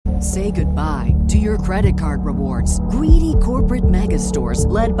Say goodbye to your credit card rewards. Greedy corporate mega stores,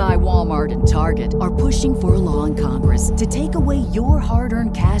 led by Walmart and Target, are pushing for a law in Congress to take away your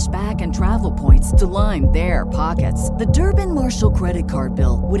hard-earned cash back and travel points to line their pockets. The Durbin-Marshall credit card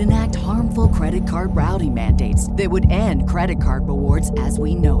bill would enact harmful credit card routing mandates that would end credit card rewards as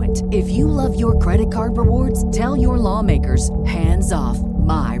we know it. If you love your credit card rewards, tell your lawmakers, hands off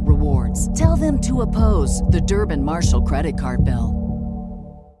my rewards. Tell them to oppose the Durbin-Marshall credit card bill.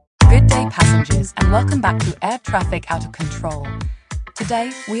 Good day, passengers, and welcome back to Air Traffic Out of Control.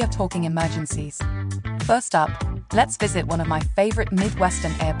 Today, we are talking emergencies. First up, let's visit one of my favorite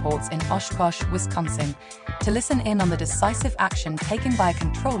Midwestern airports in Oshkosh, Wisconsin, to listen in on the decisive action taken by a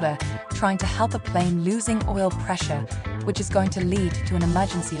controller trying to help a plane losing oil pressure, which is going to lead to an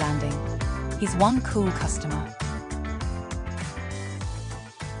emergency landing. He's one cool customer.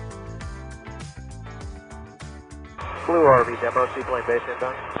 Blue RV demo, seaplane base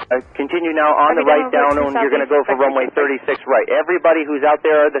inbound. Continue now on the right down, and you're going to go for runway 36 right. Everybody who's out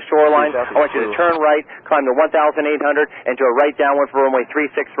there at the shoreline, I want you to turn right, climb to 1,800, and to a right downwind for runway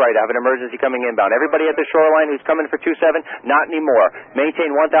 36 right. I have an emergency coming inbound. Everybody at the shoreline who's coming for 27, not anymore.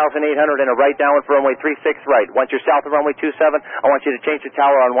 Maintain 1,800 and a right downwind for runway 36 right. Once you're south of runway 27, I want you to change the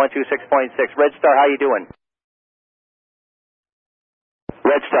tower on 126.6. Red Star, how you doing?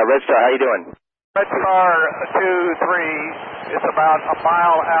 Red Star, how you doing? Red Star 2-3 is about a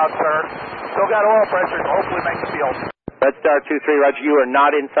mile out, sir. Still got oil pressure, so hopefully make the field. Red Star 2-3, Roger. You are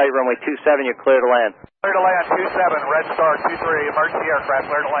not in sight, runway 27. You're clear to land. Clear to land, 27. Red Star 2-3, emergency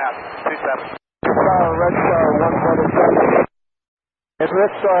aircraft, clear to land, 27. Red Star 147. It's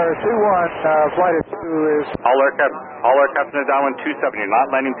Red Star 2-1, flight at 2 is... All aircraft in the downwind 27. You're not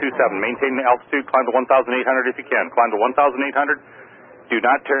landing 27. Maintain the altitude, climb to 1,800 if you can. Climb to 1,800. Do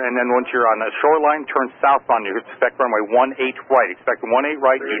not turn, and then once you're on the shoreline, turn southbound. You expect runway 18 right. Expect 18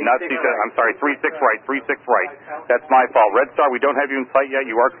 right. Do not see that. I'm sorry, 36 right. 36 right. That's my fault. Red Star, we don't have you in sight yet.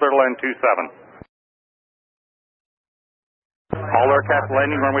 You are clear to land 27. All aircraft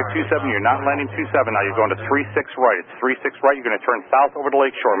landing runway 27. You're not landing 27 now. You're going to 36 right. It's 36 right. You're going to turn south over the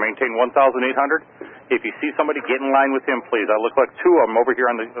lakeshore. Maintain 1,800. If you see somebody, get in line with him, please. I look like two of them over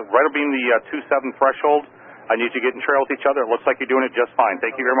here on the right of being the 27 threshold. I need you to get in trail with each other. It looks like you're doing it just fine.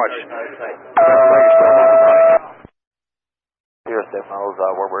 Thank you very much. Here, Steph Miles,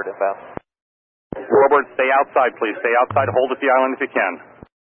 Warbird inbound. Warbird, stay outside, please. Stay outside. Hold at the island if you can.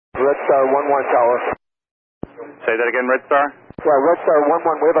 Red Star 1-1 tower. Say that again, Red Star. Yeah, Red Star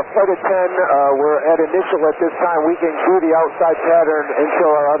 1-1. We have a flight of 10. We're at initial at this time. We can do the outside pattern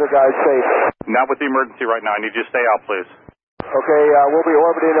until our other guys safe. Not with the emergency right now. I need you to stay out, please. Okay, we'll be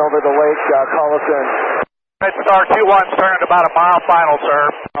orbiting over the lake. Call us in. Red Star 2-1's turning about a mile final, sir.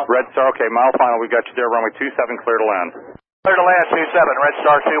 Red Star, okay, mile final. We got you there. Runway 27, clear to land. Clear to land, 27. Red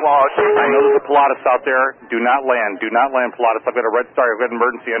Star 2-1. I know there's a Pilatus out there. Do not land. Do not land, Pilatus. I've got a Red Star. I've got an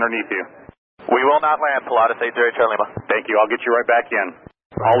emergency underneath you. We will not land, Pilatus 80 Charlie Lima. Thank you. I'll get you right back in.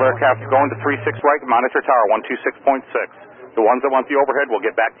 All aircraft going to 36 right. Monitor tower 126.6. The ones that want the overhead, we'll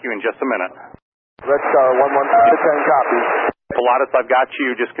get back to you in just a minute. Red Star 1-1, 10 copy. Pilatus, I've got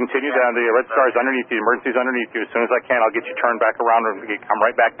you. Just continue down. The Red Star is underneath you. The emergency's underneath you. As soon as I can, I'll get you turned back around and come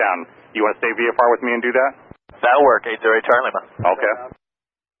right back down. You want to stay VFR with me and do that? That'll work, 80 Charlie Lima. Okay.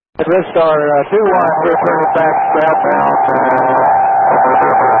 Red Star 2-1, we're turning back southbound.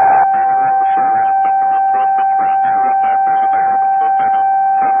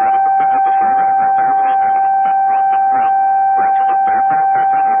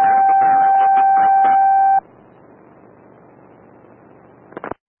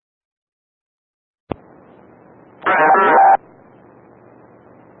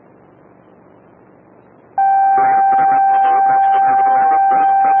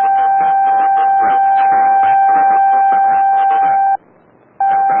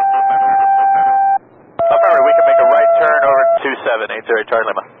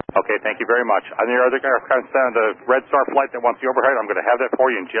 Okay, thank you very much. On the other aircraft, the Red Star flight that wants the overhead, I'm going to have that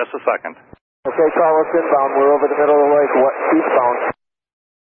for you in just a second. Okay, call us inbound. We're over the middle of the lake, eastbound.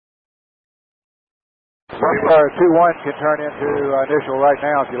 Red Star 2-1 can turn into initial right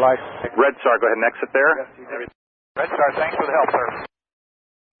now if you like. Red Star, go ahead and exit there. Red Star, thanks for the help, sir.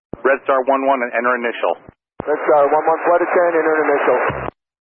 Red Star 1-1 and enter initial. Red Star 1-1, flight of 10, enter initial.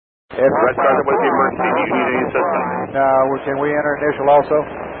 Red Star, that was the emergency. Do you need any assistance? Can we enter initial also?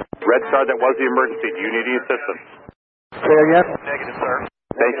 Red Star, that was the emergency. Do you need any assistance? Say again? Negative, sir.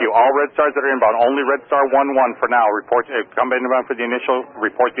 Thank you. All Red Stars that are inbound. Only Red Star 1-1 for now. Report. Come inbound for the initial.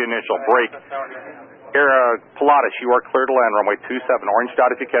 Report the initial. Break. Here, Pilatus, you are clear to land. Runway 27. Orange dot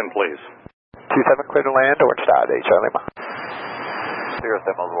if you can, please. 27 clear to land. Orange dot, Charlie Lima. 07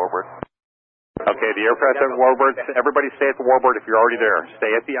 miles warbird. Okay, the aircraft at warbird, everybody stay at the warbird if you're already there.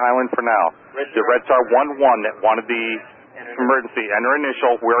 Stay at the island for now. The Red Star 1-1 that wanted the emergency, enter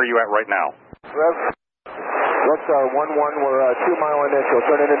initial. Where are you at right now? Red Star 1-1, we're 2 mile initial.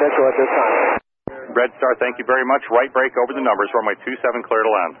 Turn in initial at this time. Red Star, thank you very much. Right brake over the numbers. Runway 27, clear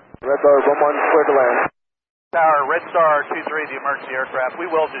to land. Red Star 1-1, clear to land. Tower, Red Star 2-3, the emergency aircraft. We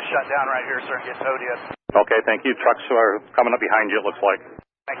will just shut down right here, sir, and get towed in. Okay, thank you. Trucks are coming up behind you, it looks like.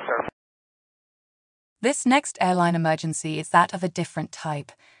 Thanks, sir. This next airline emergency is that of a different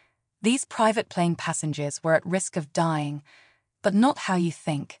type. These private plane passengers were at risk of dying, but not how you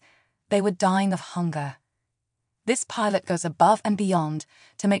think. They were dying of hunger. This pilot goes above and beyond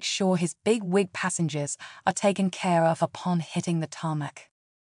to make sure his big wig passengers are taken care of upon hitting the tarmac.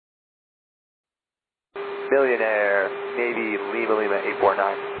 Millionaire, Navy Lima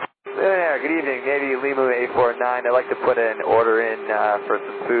 849. Millionaire, good evening, Navy Lima 849. I'd like to put an order in for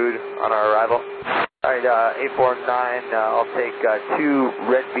some food on our arrival. Alright, 849, I'll take 2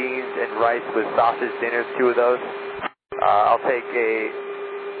 red beans and rice with sausage dinners, 2 of those. I'll take a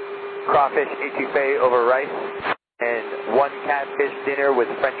crawfish etouffee over rice, and 1 catfish dinner with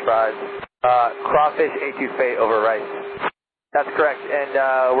french fries. Crawfish etouffee over rice. That's correct, and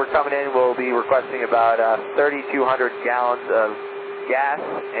we're coming in, we'll be requesting about 3,200 gallons of gas,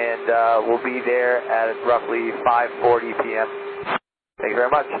 and we'll be there at roughly 5:40 p.m. Thank you very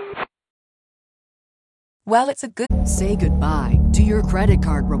much. Well, it's a good... Say goodbye to your credit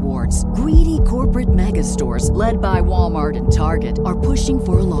card rewards. Greedy corporate mega stores, led by Walmart and Target, are pushing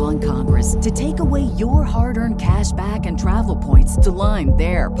for a law in Congress to take away your hard-earned cash back and travel points to line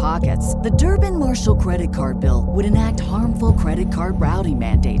their pockets. The Durbin-Marshall credit card bill would enact harmful credit card routing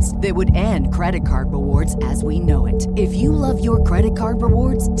mandates that would end credit card rewards as we know it. If you love your credit card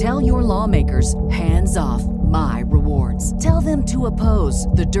rewards, tell your lawmakers, hands off my rewards. Tell them to oppose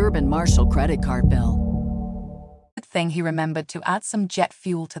the Durbin-Marshall credit card bill. Thing he remembered to add some jet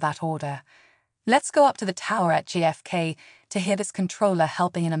fuel to that order. Let's go up to the tower at JFK to hear this controller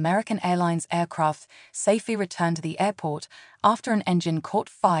helping an American Airlines aircraft safely return to the airport after an engine caught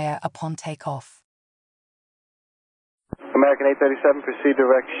fire upon takeoff. American 837, proceed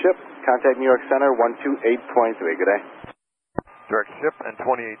direct ship. Contact New York Center 128.3. Good day. Direct ship and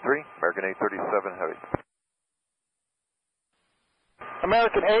 28.3, American 837 heavy.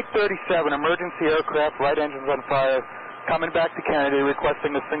 American 837, emergency aircraft, right engines on fire, coming back to Kennedy, requesting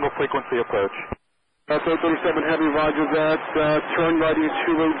a single frequency approach. 837 heavy, roger that. Turn right at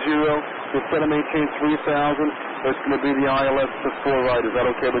 280. Instead of maintain 3,000, it's going to be the ILS to 4 right. Is that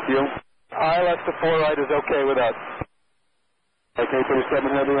okay with you? ILS to 4 right is okay with us. Okay,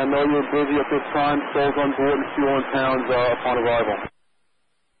 837 heavy, I know you're busy at this time. Souls on board and fuel in pounds upon arrival.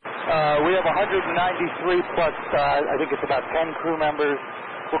 We have 193 plus, I think it's about 10 crew members.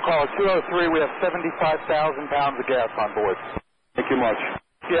 We'll call it 203. We have 75,000 pounds of gas on board. Thank you much.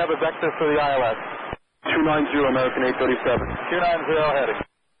 Do you have a vector for the ILS? 290, American 837. 290 heading.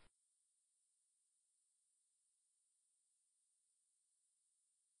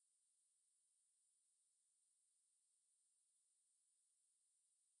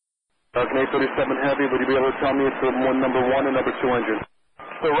 American 837 heavy, would you be able to tell me it's the number 1 and number 2 engine?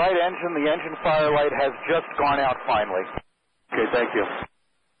 The right engine, the engine fire light has just gone out finally. Okay, thank you.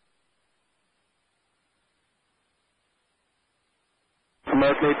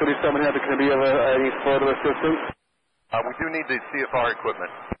 American 837 heavy, can I be of any further assistance? We do need the CFR equipment.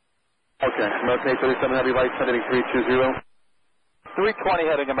 Okay, American 837 heavy, right heading 320. 320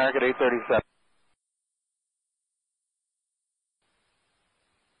 heading American 837.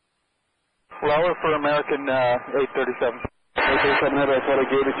 Lower for American 837. 837 heavy, I thought I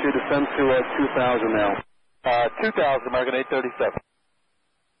gave it to you. Descend to 2,000 now. 2,000 American 837.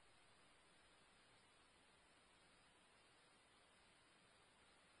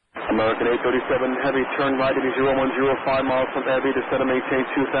 American 837 heavy, turn right at 0105 miles from heavy, descend and maintain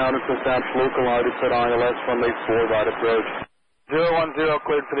 2,000 to establish localized at ILS runway 4 right approach. 010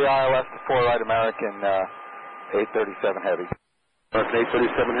 cleared for the ILS to 4 right American 837 heavy. American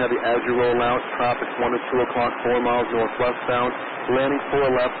 837 heavy, as you roll out, traffic 1 to 2 o'clock, 4 miles northwestbound, landing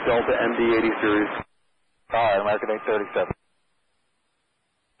 4 left, Delta MD-80 series. Alright, American 837.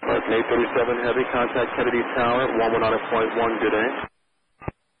 American 837 heavy, contact Kennedy Tower, 119.1, good day.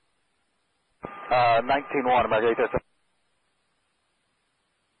 19-1, American 837.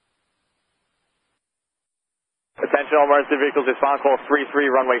 Attention all emergency vehicles, respond call 33,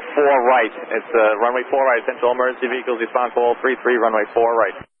 runway 4 right. It's runway 4 right. Attention all emergency vehicles, respond call 33, runway 4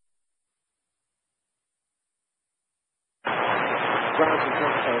 right. Ground,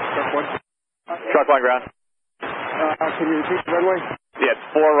 Truck 1 ground. can you repeat the runway? Yeah, it's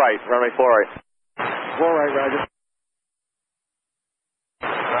 4 right, runway 4 right. 4 right, Roger.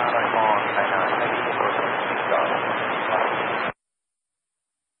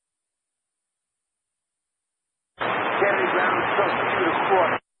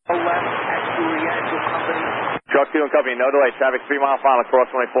 Truck 2 and Company, no delay. Traffic 3 mile final, cross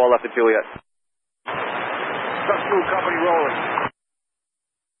runway 4 left at Juliet. Truck 2 and Company rolling.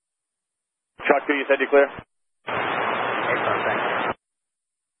 Truck 2, you said you're clear?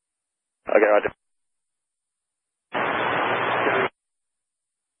 Okay, roger.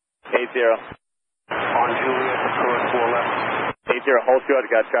 80. On Juliet, cross 4 left. 80, hold short,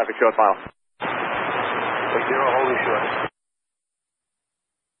 got traffic short final. 80, holding short.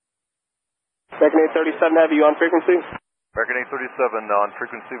 American 837 Heavy, you on frequency? American 837 on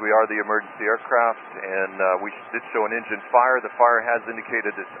frequency. We are the emergency aircraft, and we did show an engine fire. The fire has indicated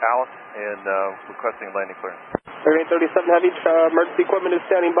it's out, and requesting landing clearance. American 837 Heavy, emergency equipment is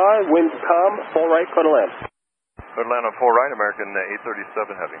standing by. Wind calm, full right, clear to land. Clear to land on 4 right, American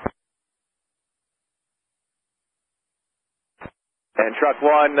 837 Heavy. And Truck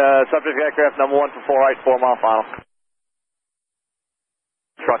 1, subject aircraft number 1 for 4 right, 4 mile final.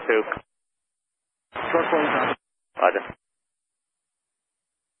 Truck 2. Truck 1. Roger.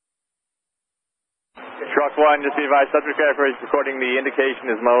 Truck 1, just be advised, subject aircraft is recording the indication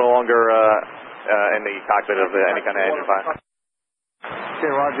is no longer in the cockpit of any kind of engine fire.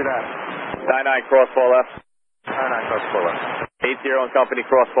 Okay, roger that. 99, cross 4 left. 99, cross 4 left. 80 and Company,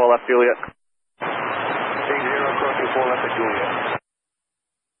 cross 4 left, Juliet. 80, crossing 4 left at Juliet.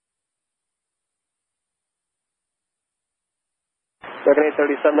 American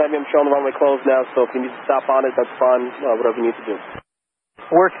 837 Heavy, I'm showing the runway closed now, so if you need to stop on it, that's fine, whatever you need to do.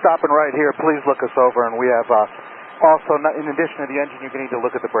 We're stopping right here. Please look us over, and we have also, in addition to the engine, you're going to need to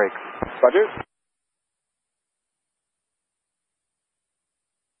look at the brakes. Roger.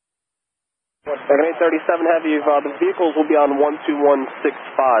 American 837 Heavy, the vehicles will be on 12165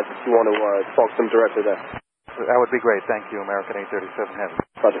 if you want to talk to them directly there. That would be great. Thank you, American 837 Heavy.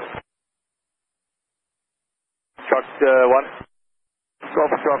 Roger. Truck 1. Go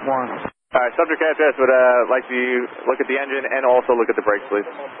for Truck 1. All right, subject aircraft would like to look at the engine and also look at the brakes, please.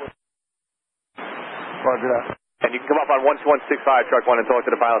 Roger that. And you can come up on 12165, Truck 1, and talk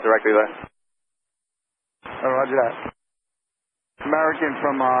to the pilot directly there. Roger that. American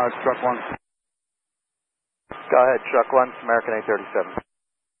from Truck 1. Go ahead, Truck 1, American 837.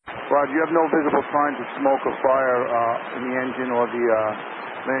 Roger, you have no visible signs of smoke or fire in the engine or the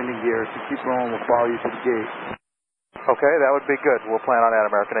landing gear, so keep rolling. We'll follow you to the gate. Okay, that would be good. We'll plan on that,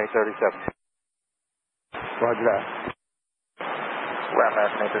 American 837. Roger that. We're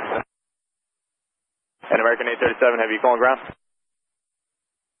American 837. And American 837, have you calling ground?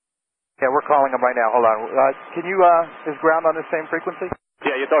 Yeah, we're calling them right now. Hold on. Can you, is ground on the same frequency?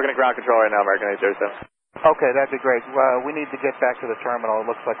 Yeah, you're talking to ground control right now, American 837. Okay, that'd be great. We need to get back to the terminal. It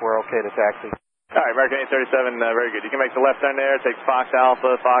looks like we're okay to taxi. All right, American 837, very good. You can make the left turn there, take Fox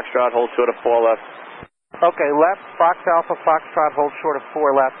Alpha, Foxtrot, hold short of 4 left. Okay, left, Fox Alpha, Foxtrot, hold short of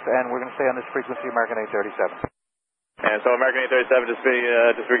 4 left, and we're going to stay on this frequency, American 837. And so American 837,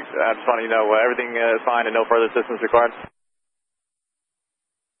 I just want you to know, everything is fine and no further assistance required?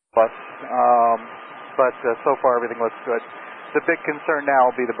 But so far everything looks good. The big concern now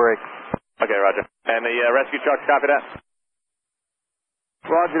will be the brakes. Okay, roger. And the rescue trucks, copy that?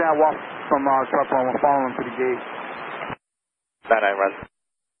 Roger that, walk from Truck 1, we're following to the gate. 99, roger.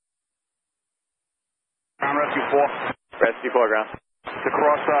 Ground Rescue 4. Rescue 4, ground. To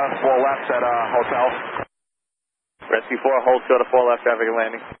cross 4 left at hotel. Rescue 4, hold short of 4 left, traffic and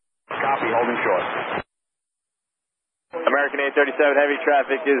landing. Copy, holding short. American 837, heavy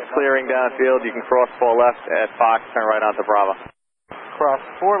traffic is clearing downfield. You can cross 4 left at Fox, turn right onto Bravo. Cross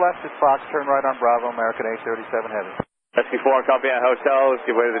 4 left at Fox, turn right on Bravo, American 837 heavy. Rescue 4 and Company at hotel,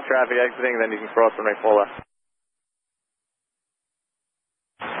 give way to the traffic exiting, then you can cross and make 4 left.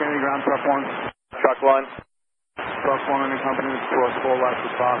 Kennedy ground, Truck 1. Truck 1. Truck 1 and Company, cross 4 left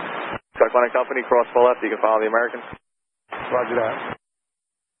at Fox. Truck 1 and Company, cross 4 left, you can follow the Americans. Roger that.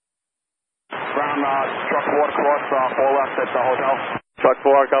 Ground, Truck 4 cross 4 left at the hotel. Truck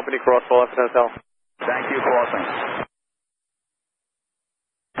 4 and Company, cross 4 left at hotel. Thank you, crossing.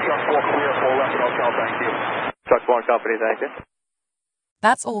 Truck 4 clear, 4 left at hotel, thank you. Truck 4 and Company, thank you.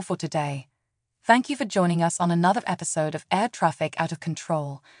 That's all for today. Thank you for joining us on another episode of Air Traffic Out of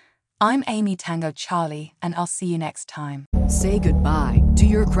Control. I'm Amy Tango Charlie, and I'll see you next time. Say goodbye to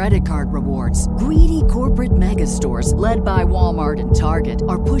your credit card rewards. Greedy corporate mega stores, led by Walmart and Target,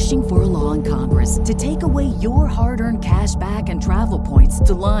 are pushing for a law in Congress to take away your hard-earned cash back and travel points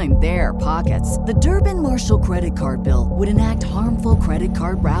to line their pockets. The Durbin-Marshall credit card bill would enact harmful credit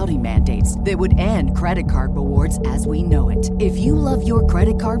card routing mandates that would end credit card rewards as we know it. If you love your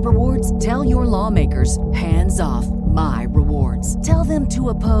credit card rewards, tell your lawmakers, hands off my rewards. Tell them to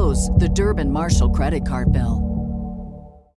oppose the Durbin-Marshall credit card bill.